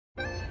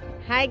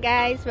Hi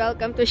guys,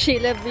 welcome to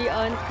Sheila B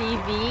on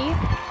TV.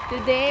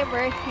 Today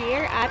we're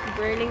here at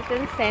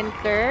Burlington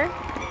Center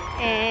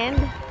and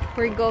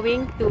we're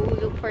going to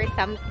look for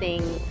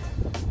something.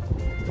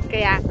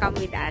 Kaya come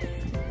with us.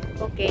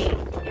 Okay,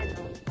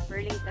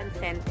 Burlington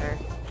Center.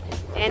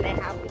 And I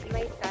have with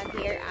my son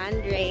here,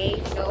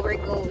 Andre. So we're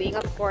going,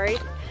 of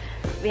course,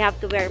 we have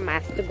to wear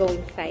masks to go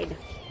inside.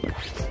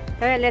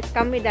 Alright, let's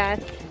come with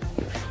us.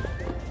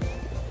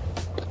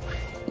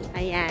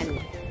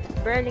 Ayan.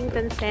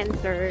 Burlington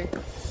Center.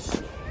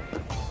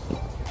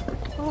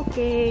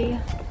 Okay.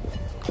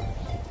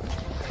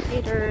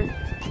 Later.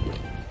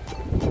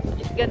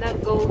 Just gonna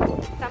go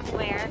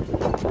somewhere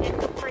and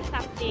look for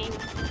something.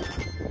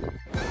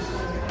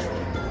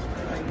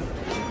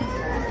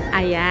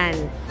 Ayan.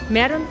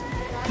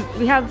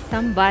 We have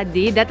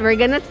somebody that we're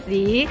gonna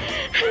see.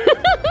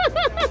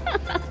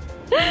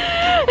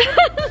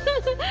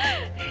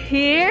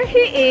 Here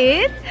he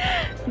is.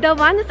 The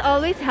one who's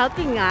always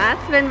helping us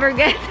when we're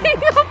getting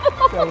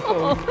a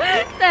phone.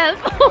 Cell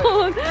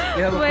phone.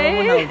 We have a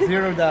promo now,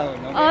 zero down.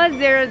 Okay? Oh,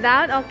 zero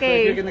down? Okay.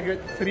 So if you're gonna get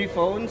 3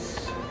 phones,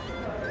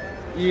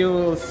 you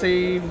will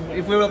save,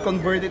 if we will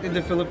convert it in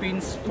the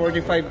Philippines,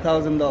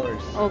 $45,000.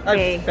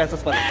 Okay.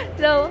 Pesos pala.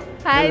 So,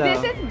 hi, Hello.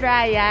 this is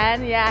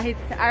Bryan. Yeah, he's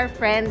our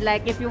friend.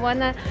 Like, if you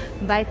wanna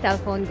buy cell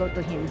phone, go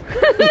to him.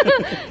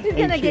 He's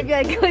gonna give you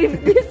a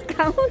good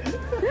discount.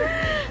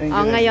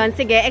 Oh, ngayon,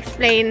 sige,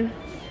 explain.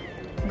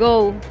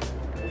 Go.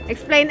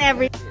 Explain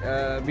everything.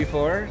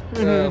 Before,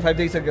 5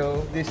 days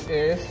ago, this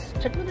is,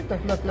 check mo dito.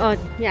 Look. Oh,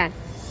 yeah.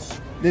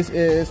 This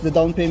is, the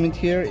down payment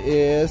here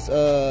is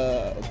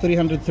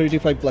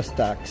 335 plus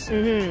tax.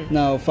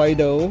 Now,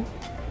 Fido,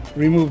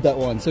 remove that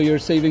one. So you're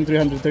saving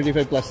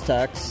 335 plus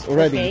tax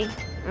already.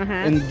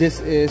 Okay. And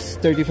this is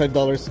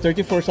 $35,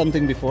 34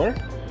 something before.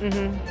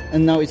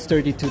 And now it's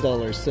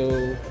 $32. So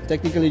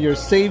technically you're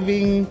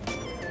saving,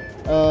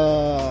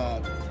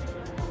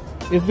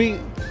 if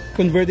we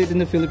convert it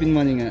into Philippine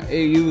money nga,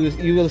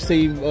 you will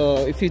save,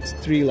 if it's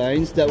 3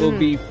 lines, that will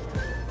be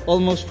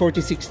almost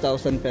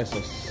 46,000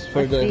 pesos.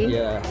 For the,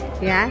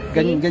 Yeah,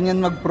 ganyan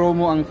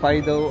mag-promo ang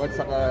Fido at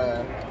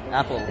saka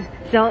Apple.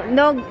 So,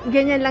 no,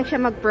 ganyan lang siya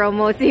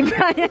mag-promo. Si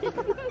Bryan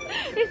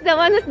is the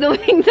one who's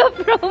doing the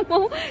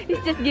promo.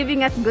 He's just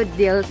giving us good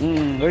deals.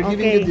 We're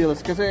giving good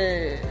deals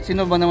kasi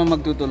sino ba naman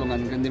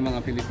magtutulungan kundi mga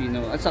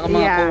Pilipino at saka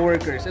mga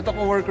co-workers. Ito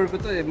co-worker ko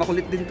to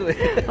makulit din to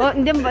Oh,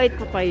 hindi mabait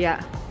ko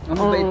kaya.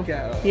 Mabait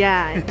ka.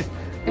 Yeah.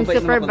 I'm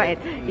super bait.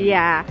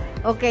 Yeah.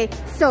 Okay.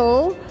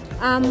 So,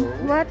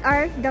 what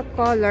are the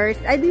colors?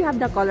 Do you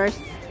have the colors?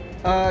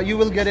 You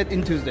will get it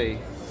in Tuesday.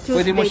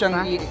 Pwede mo siyang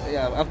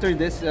after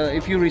this,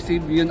 if you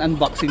receive yun,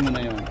 unboxing mo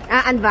na yun.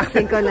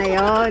 Unboxing ko na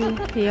yun.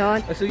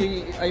 Yun. So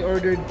I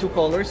ordered 2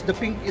 colors. The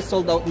pink is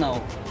sold out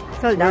now.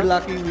 Sold out? We're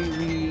lucky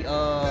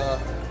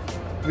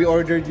we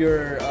ordered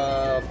your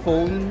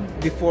phone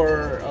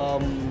before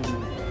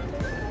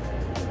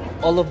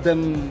all of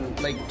them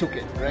like took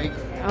it, right?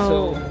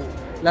 So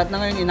lahat na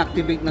ngayon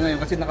inactivate na ngayon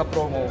kasi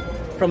naka-promo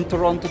from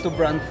Toronto to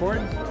Brantford.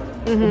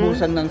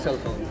 Ubusan ng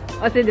cellphone.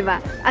 O, so, diba?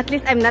 At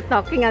least I'm not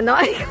talking, ano?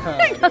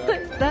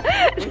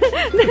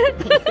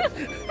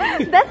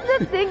 That's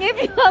the thing. If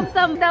you have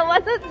the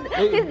one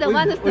he's the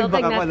one who's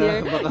talking, not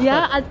here.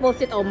 Yeah, I'll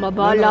post it. Oh,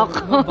 mabalak.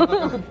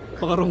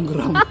 Baka wrong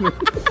gram.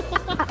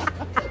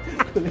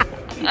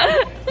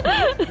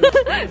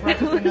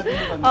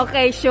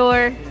 Okay,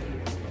 sure.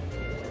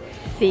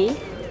 See?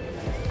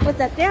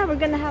 What's that? Yeah, we're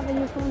gonna have a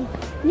new phone.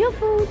 New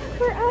phone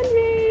for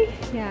Andre.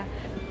 Yeah.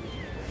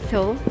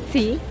 So,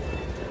 see?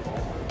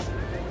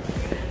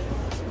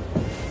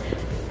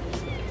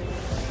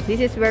 This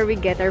is where we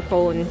get our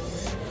phone.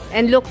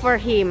 And look for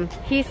him.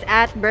 He's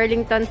at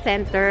Burlington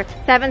Center,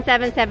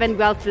 777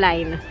 Guelph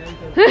Line.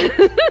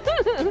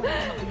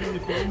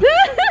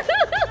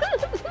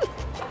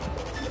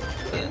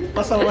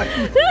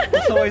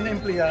 Pasaway na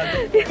empleyado.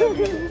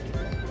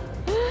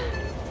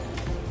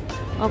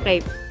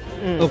 Okay.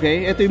 Okay,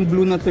 ito yung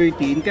blue na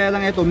 13. Kaya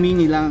lang ito,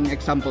 mini lang ang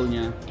example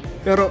niya.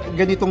 Pero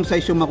ganitong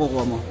size yung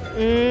makukuha mo.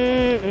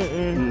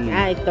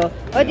 Ito.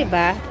 O,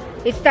 diba?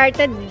 It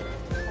started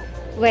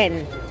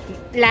when?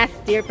 Last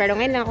year, pero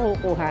ngayon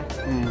nakukuha.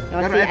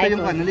 Pero ito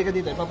yung halika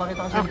dito.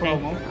 Ipapakita ko sa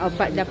promo.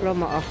 The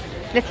promo.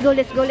 Let's go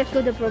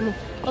the promo.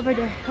 Over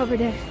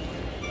there.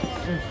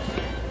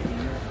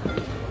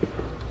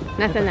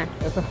 Nasaan na?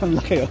 Ito ang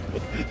laki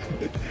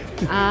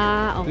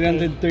Okay.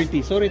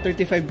 330. Sorry,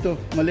 35 to.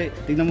 Mali.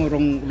 Tingnan mo,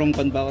 wrong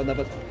pan ba ako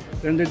dapat.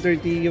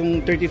 330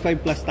 yung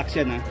 35 plus tax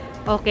yan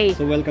Okay.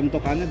 So welcome to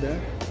Canada.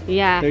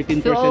 Yeah.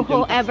 13% so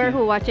whoever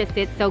who watches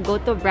it, so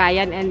go to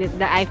Bryan and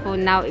the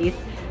iPhone now is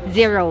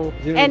 0.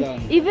 And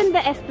down. even the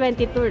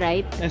S22,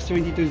 right?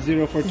 S22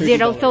 0 for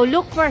 $30. So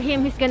look for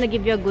him. He's gonna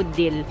give you a good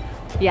deal.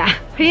 Yeah.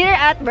 Here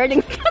at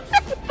Burlington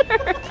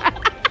Center.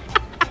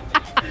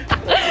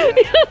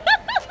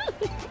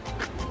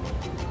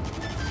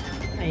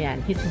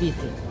 Ayan, he's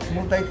busy.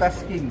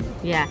 Multitasking.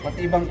 Yeah.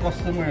 Pati ibang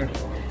customer.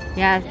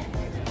 Yes.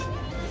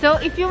 So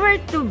if you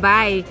were to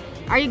buy,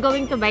 are you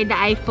going to buy the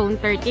iPhone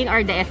 13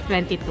 or the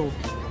S22?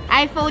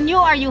 iPhone you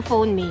or you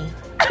phone me?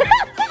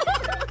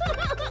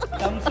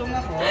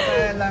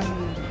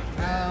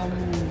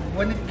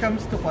 when it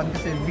comes to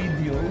kasi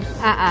videos,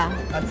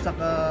 at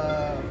saka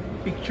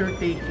picture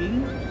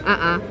taking,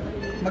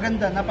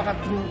 maganda,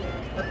 napaka-true.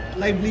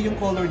 Lively yung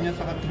color niya,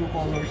 saka true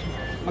colors.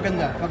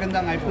 Maganda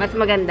ang iPhone. Mas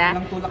maganda?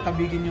 Walang tulak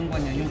kabigin yung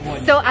kanya, yung kuha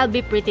niya. So, I'll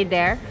be pretty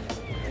there?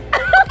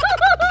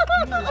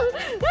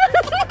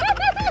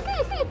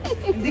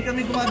 Hindi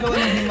kami gumagawa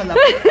ng himala.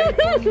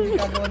 iPhone hindi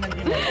gagawa ng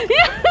himala.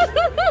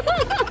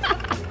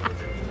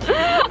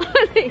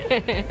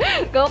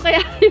 Go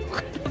kaya yung...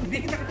 Hindi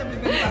kita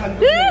bibentahan.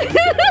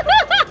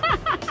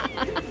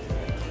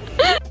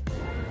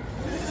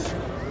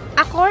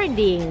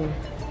 According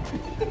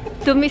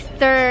to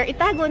Mr.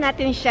 Itago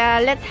natin siya.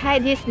 Let's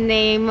hide his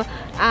name.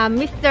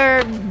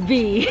 Mr.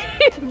 B.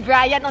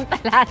 Bryan on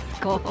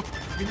Talasco.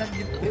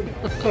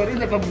 Sorry,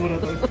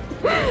 napamura to.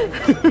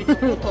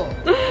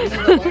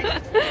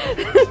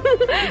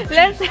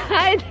 Let's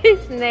hide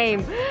his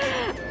name.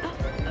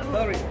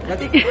 Sorry,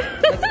 that's not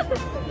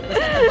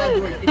a bad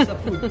word. It's a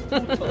food.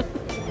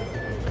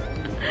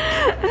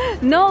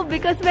 No,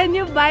 because when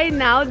you buy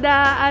now,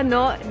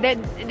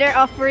 they're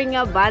offering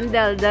a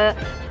bundle.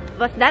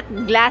 What's that?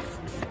 Glass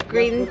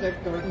screen,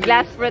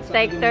 glass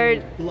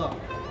protector.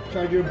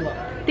 Charger block.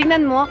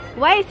 Tingnan mo,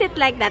 why is it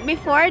like that?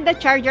 Before, the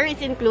charger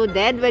is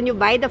included when you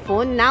buy the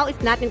phone. Now,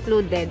 it's not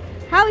included.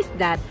 How is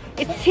that?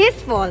 It's his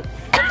fault.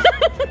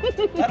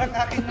 Parang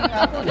akin ng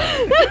Apple.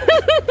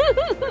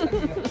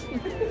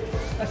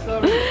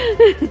 Sorry.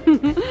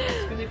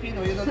 It's Filipino,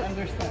 you don't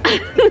understand.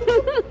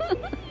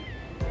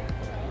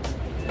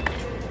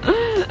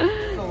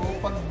 So,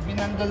 pag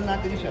binandal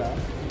natin siya,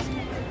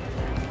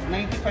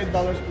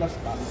 $95 plus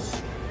tax.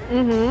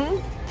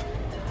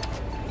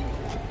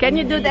 Can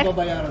you do that?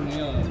 Babayaran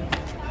niyo.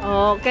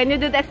 Oh, can you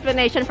do the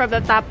explanation from the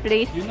top,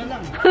 please? Yun na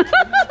lang.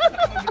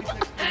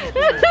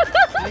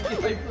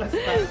 95 plus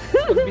tax.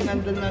 Pag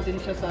binandal natin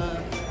siya sa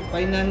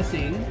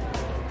financing,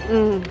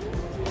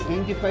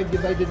 95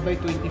 divided by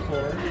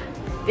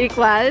 24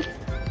 equals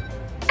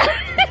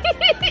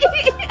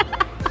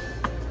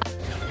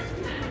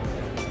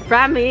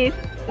promise,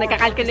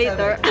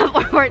 nagka-calculator.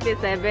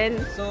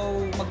 47.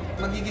 So,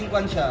 magiging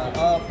kwan siya,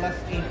 plus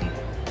 80,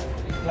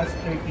 plus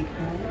 32.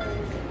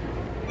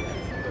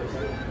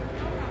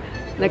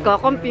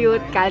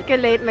 Nagko-compute,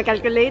 calculate, may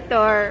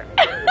calculator.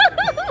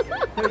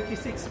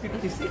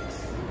 36.56.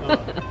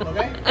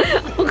 Okay?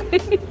 Okay.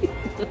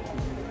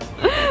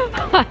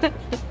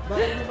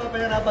 Bakit mo pa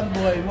pinarapan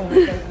buhay mo?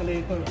 May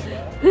calculator,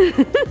 diba?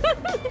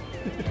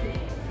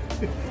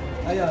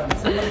 Ayan,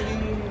 so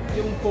magiging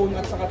yung phone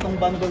at saka tong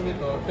bundle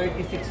nito,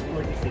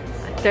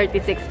 36.46.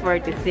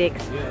 36.46.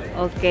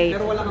 Yeah. Okay.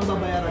 Pero wala kang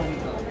babayaran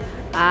dito.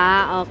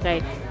 Ah, okay.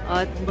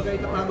 Kumbaga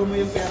itatago mo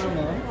yung pera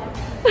mo,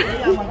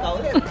 mayaman ka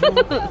ulit.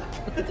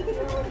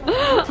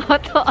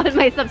 To all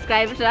my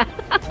subscribers,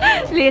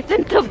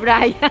 listen to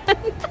Bryan.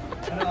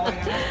 Ano,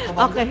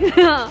 Okay.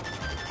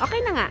 Okay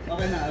na nga.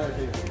 Okay na,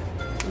 okay.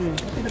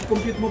 Kasi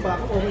nag-compute mo pa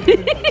ako, okay.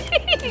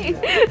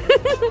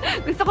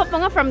 Gusto ko pa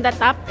nga from the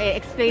top,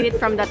 explain it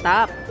from the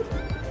top.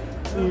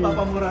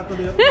 Papamura to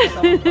dito.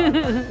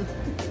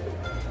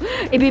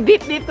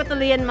 Ibibip-bip ko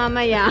tuloy yan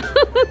mamaya.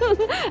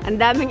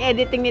 Ang daming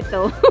editing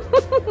nito.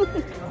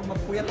 Ako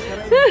magpuyat ka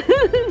rin.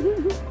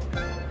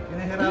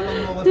 Pinahirapan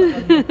mo ako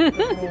sa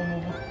promo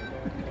mo.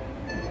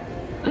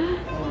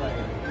 Okay,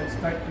 let's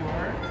start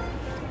your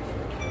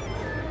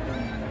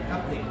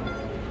update.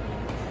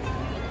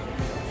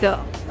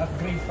 So,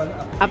 Upgrade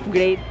pala.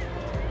 upgrade.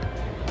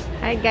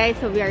 Hi guys,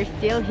 so we are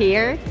still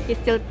here. He's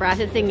still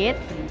processing it.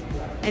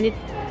 And it's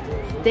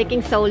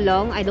taking so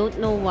long. I don't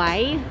know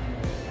why.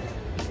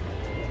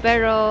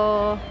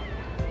 Pero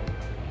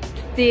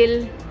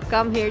still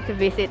come here to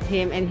visit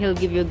him and he'll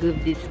give you a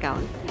good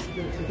discount.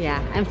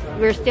 Yeah,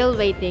 we're still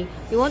waiting.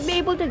 We won't be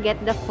able to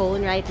get the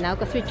phone right now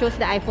because we chose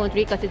the iPhone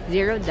 3 because it's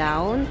 0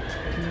 down.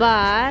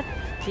 But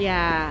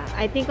yeah,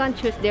 I think on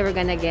Tuesday we're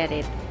gonna get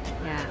it.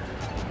 Yeah.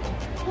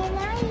 Can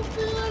I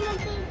see in the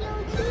video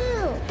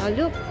too? Oh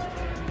look.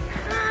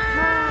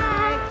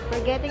 Hi!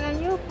 We're getting a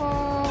new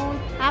phone.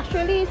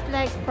 Actually, it's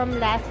like from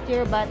last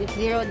year, but it's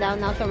 0 down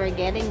now, so we're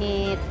getting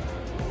it.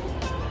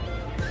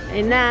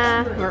 And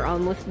na, we're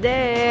almost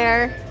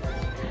there.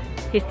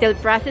 He's still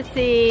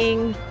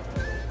processing.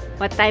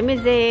 What time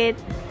is it?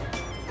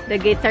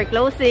 The gates are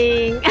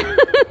closing.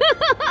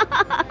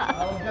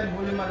 Ako dyan,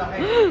 huli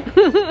malaki.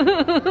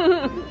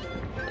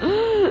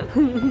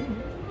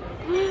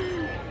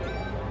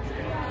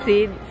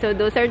 See, so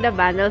those are the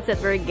bundles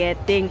that we're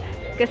getting.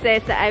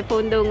 Kasi sa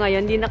iPhone daw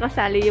ngayon, di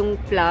nakasali yung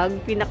plug.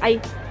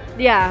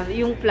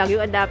 Yung plug,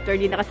 yung adapter,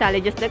 di nakasali,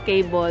 just the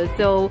cable.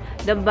 So,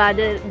 the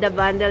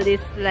bundle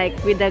is like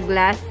with the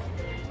glass,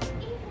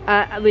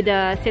 with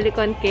the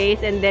silicone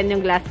case, and then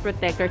yung glass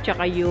protector,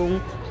 tsaka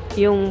yung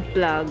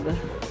plug.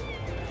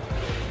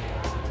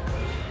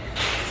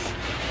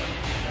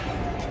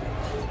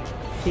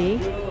 See?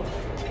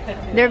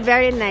 They're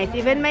very nice.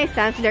 Even my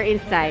sons, they're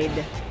inside.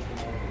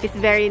 It's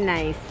very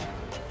nice.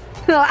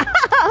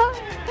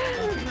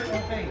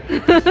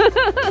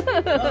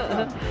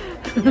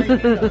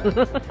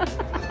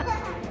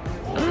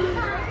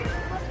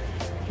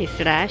 He's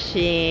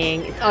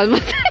rushing. It's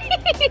almost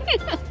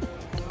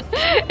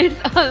It's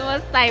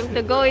almost time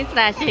to go. He's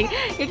rushing.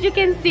 If you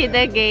can see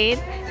the gate,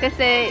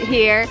 kasi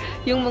here,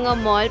 yung mga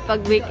mall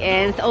pag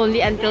weekends,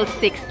 only until 6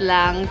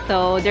 lang.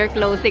 So, they're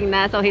closing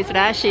na. So, he's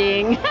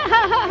rushing.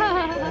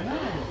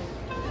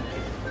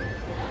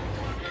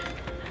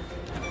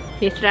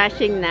 He's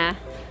rushing na.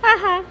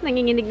 Haha,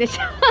 nanginginig na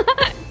siya.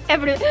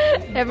 every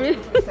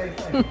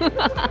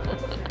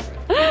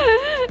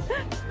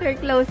They're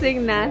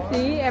closing na.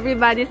 See?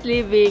 Everybody's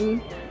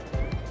leaving.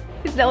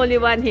 He's the only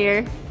one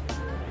here.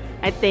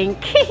 I think.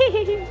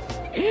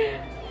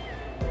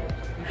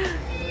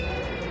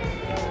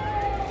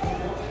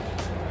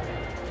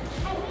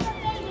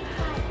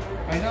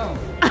 I know.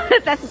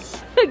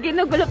 Tapos,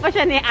 ginugulo pa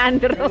siya ni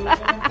Andrew.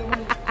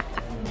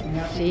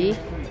 See?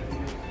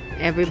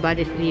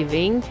 Everybody's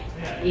leaving.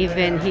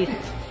 Even his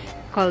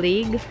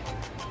colleague.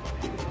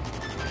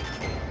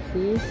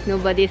 See?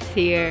 Nobody's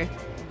here.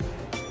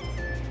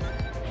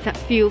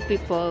 Few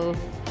people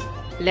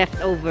left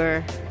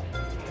over.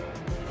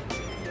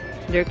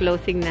 They're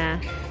closing na.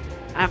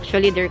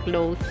 Actually, they're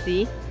closed.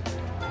 See?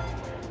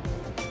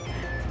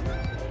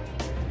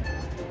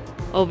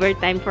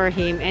 Overtime for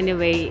him.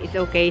 Anyway, it's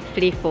okay. It's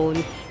 3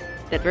 phones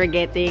that we're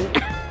getting.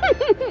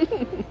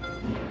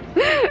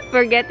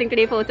 We're getting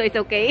 3 phones, so it's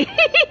okay.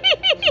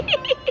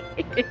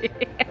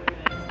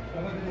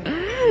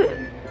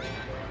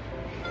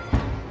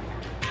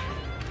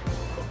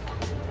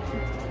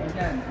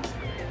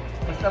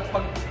 Basta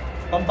pag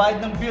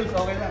pambayad ng bills,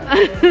 okay lang.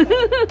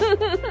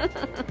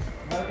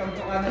 Welcome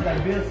to Canada.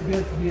 Bills.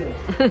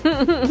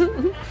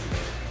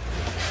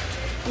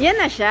 Yan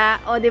na siya.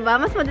 O, diba?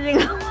 Mas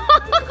madaling diba?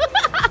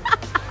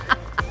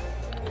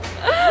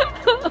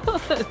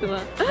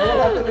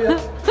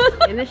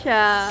 Yan na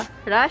siya.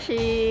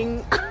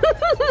 Rushing.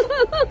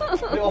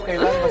 Okay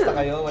lang. Basta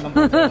kayo. Walang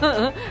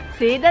problema.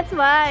 See, that's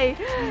why.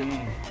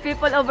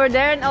 People over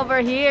there and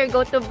over here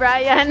go to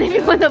Bryan if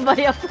you wanna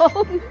buy a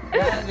phone.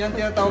 Yan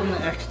tinatawag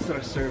na extra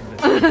service.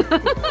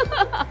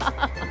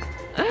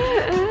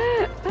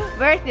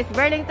 Where's this?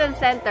 Burlington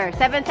Center.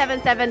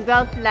 777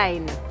 Gulf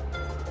Line.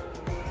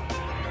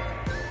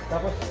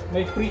 Tapos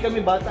may free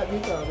kami bata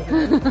dito.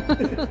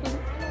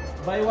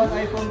 Buy one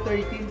iPhone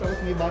 13 tapos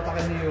may bata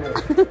ka niyo.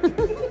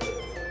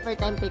 Per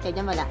time pay ka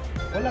dyan, wala?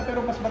 Wala,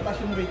 pero mas mataas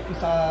yung rate ko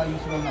sa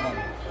usual na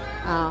kami.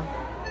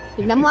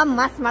 Tignan mo,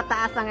 mas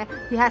mataas ang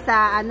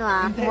sa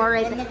more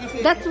rate.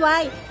 That's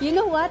why, you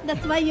know what?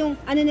 That's why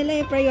yung nila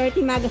yung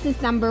Priority Magazine's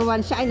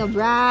 #1 siya. I know,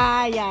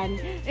 Bryan.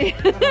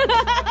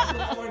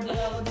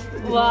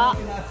 Wow.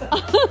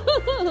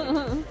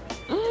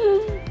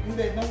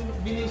 Hindi, nung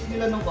binis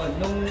nila nung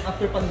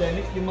after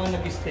pandemic, yung mga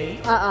nag-stay,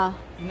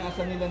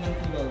 inaasan nila ng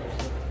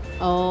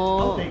 $2.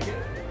 Oh. I'll take it.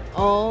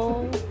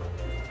 Oh.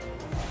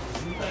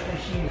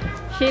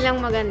 Silang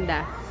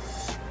maganda.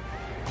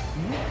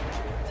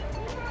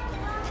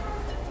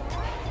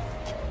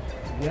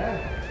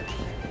 Yeah.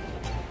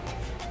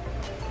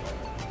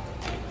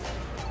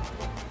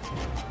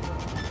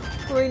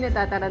 Uy,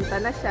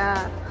 natataranta na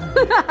siya.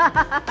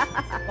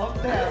 Out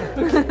there.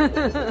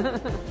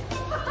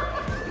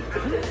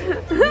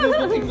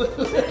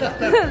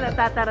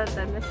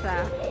 Natataranta na siya.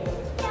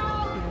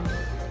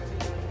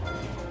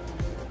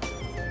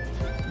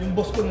 Yung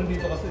boss ko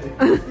nandito kasi.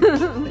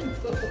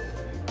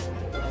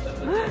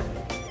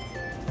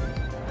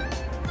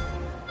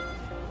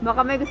 Baka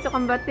may gusto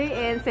kang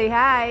batiin. Say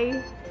hi.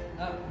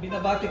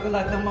 Binabati ko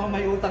lahat ng mga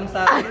may utang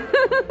sa akin.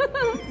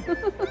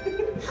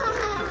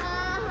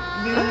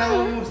 Hindi na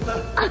namumusta.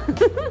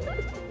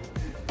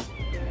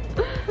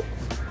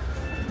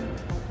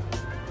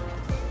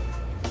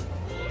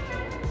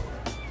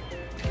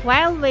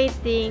 While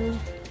waiting,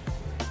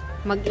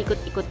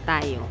 mag-ikot-ikot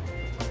tayo.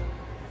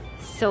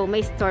 So,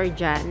 may store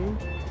dyan.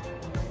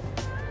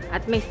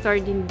 At may store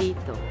din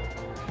dito.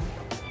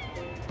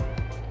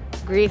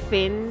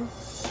 Griffin.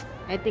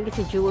 I think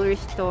it's a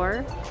jewelry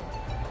store.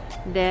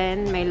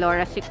 Then, may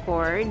Laura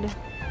Secord.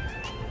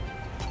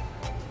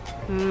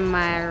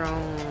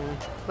 Mayroong,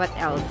 what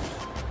else?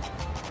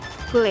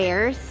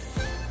 Claire's.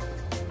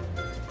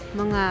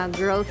 Mga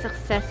girls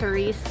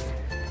accessories.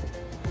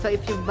 So,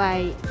 if you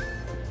buy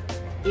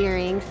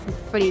earrings,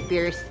 free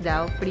pierce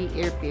daw. Free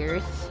ear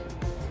pierce.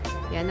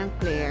 Yan ang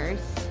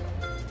Claire's.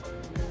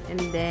 And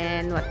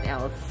then, what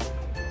else?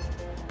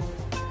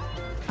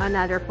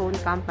 Another phone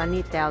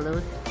company,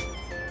 Telus.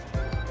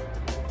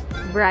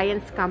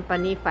 Bryan's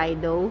company,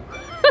 Fido.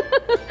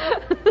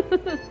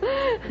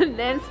 And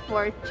then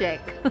Sport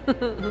Check.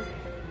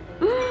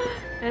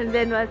 And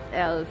then what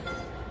else?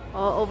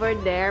 Oh, over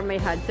there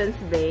may Hudson's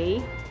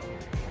Bay.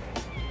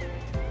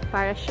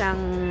 Parang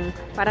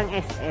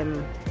SM,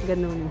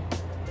 ganun.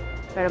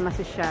 Pero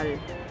masosyal.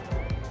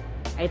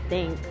 I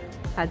think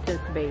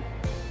Hudson's Bay.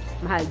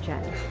 Mahal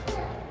dyan.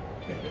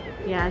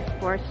 Yan,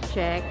 Sports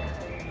Check.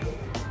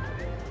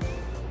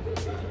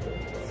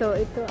 So,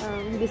 ito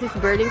this is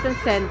Burlington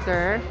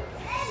Center.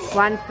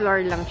 1 floor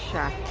lang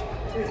siya.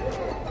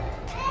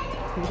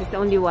 This is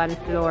only 1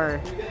 floor.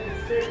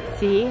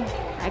 See?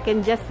 I can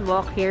just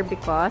walk here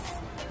because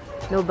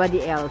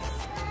nobody else.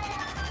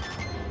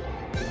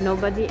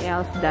 Nobody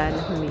else than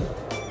me.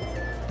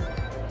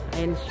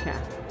 Ayan siya.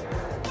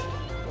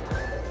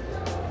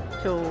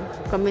 So,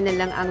 kami na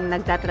lang ang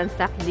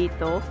nagtatransact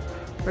dito.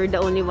 We're the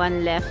only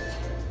one left.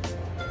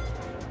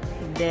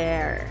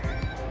 There.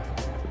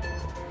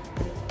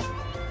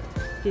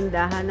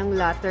 Tindahan ng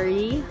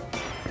lottery.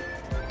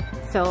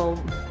 So,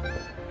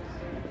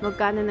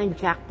 magkano ng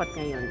jackpot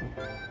ngayon?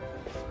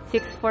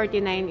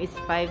 649 is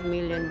 $5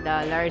 million.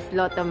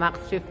 Lotto Max,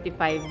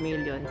 55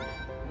 million.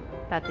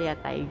 Tataya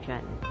tayo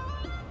dyan.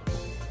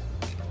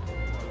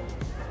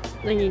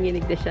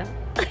 Nanginginig na siya.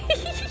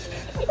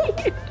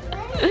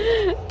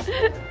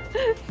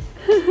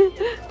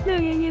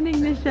 Nanginginig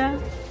na siya.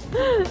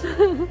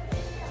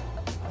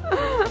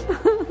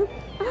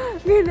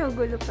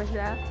 Ginugulo pa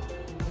siya.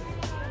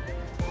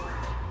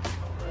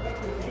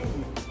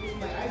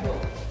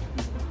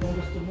 Kung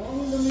gusto mo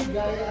ang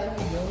lumigaya ang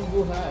iyong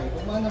buhay,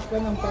 pumanap ka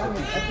ng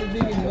pangit at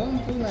ibigin mo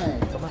ang tunay.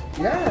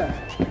 Yeah!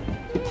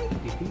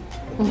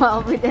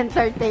 Wow, with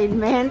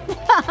entertainment.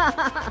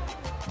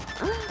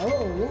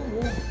 Oo.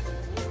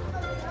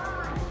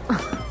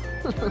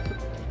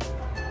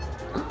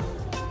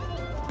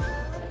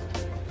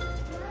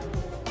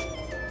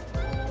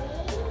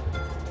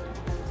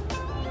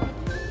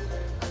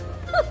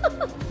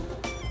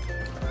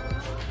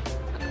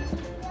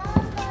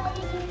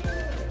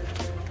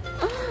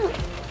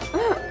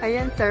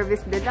 Ayan,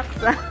 service deluxe.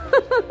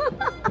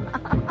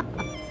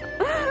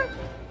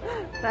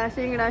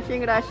 Rushing.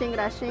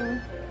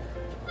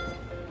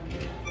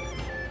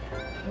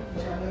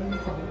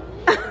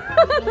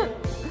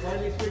 While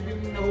it's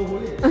yung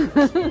nahuhuli.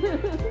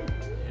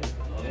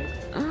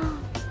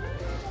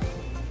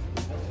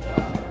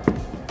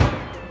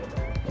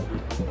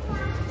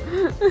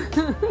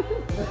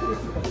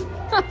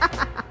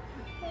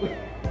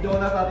 Doon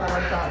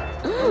natataranta.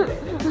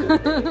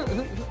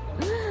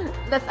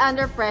 That's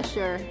under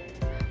pressure.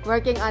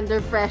 Working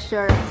under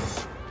pressure.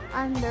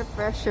 Under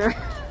pressure.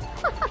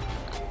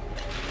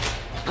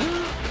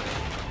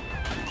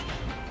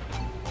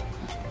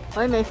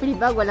 Oy, may free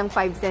bag. Walang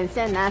 5 cents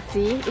yan, ha?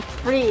 See? It's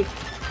free.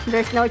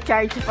 There's no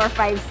charge for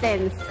 5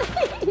 cents.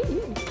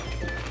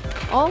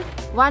 Oh,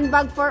 1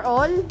 bag for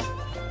all? 1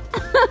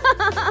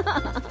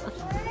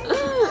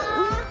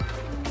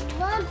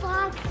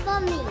 bag for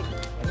me.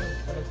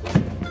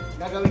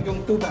 Gagawin kong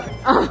 2 bag.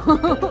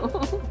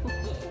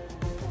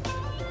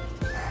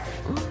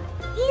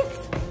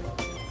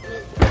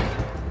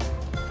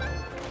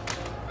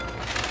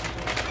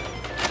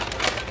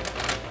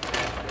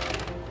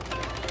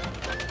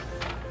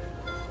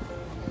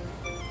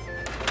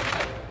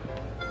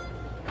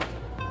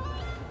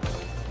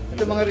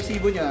 Ito mga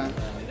resibo niya.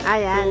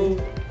 Ayan.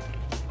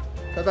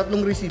 So, sa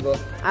 3 resibo.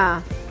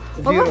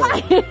 Zero.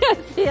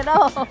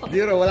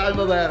 Zero. Wala kang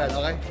babayaran,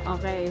 okay?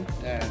 Okay.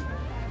 Ayan.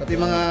 Pati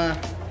mga...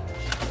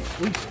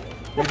 Uy!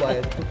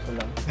 Babayad. Ito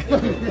lang.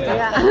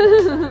 Kaya...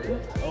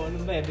 ano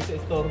ba? Bisa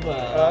store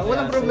ba?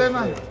 Walang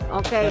problema.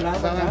 Okay.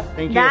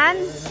 Thank you.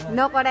 Done?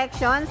 No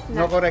corrections?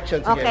 No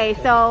corrections. Sige. Okay,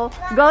 so,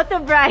 go to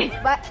Bryan.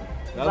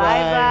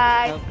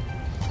 Bye-bye.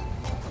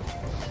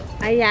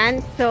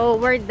 Ayan,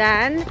 so we're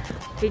done.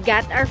 We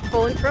got our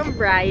phone from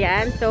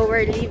Bryan. So,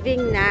 we're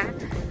leaving na.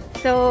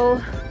 So,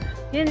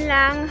 yun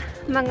lang,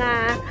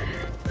 mga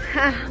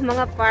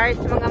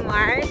parts, mga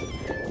Mars.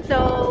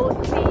 So,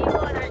 see you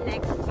on our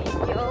next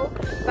video.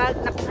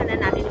 Pag nakuha na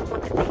natin yung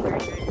phone kasi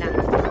order lang.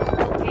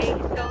 Okay,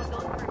 so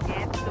don't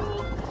forget to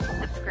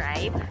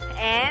subscribe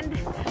and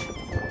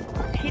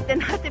hit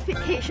the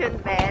notification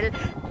bell.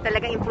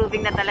 Talagang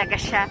improving na talaga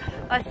siya.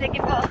 O,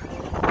 sige po.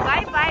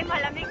 Bye-bye.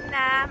 Malamig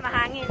na.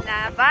 Mahangin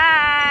na.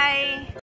 Bye!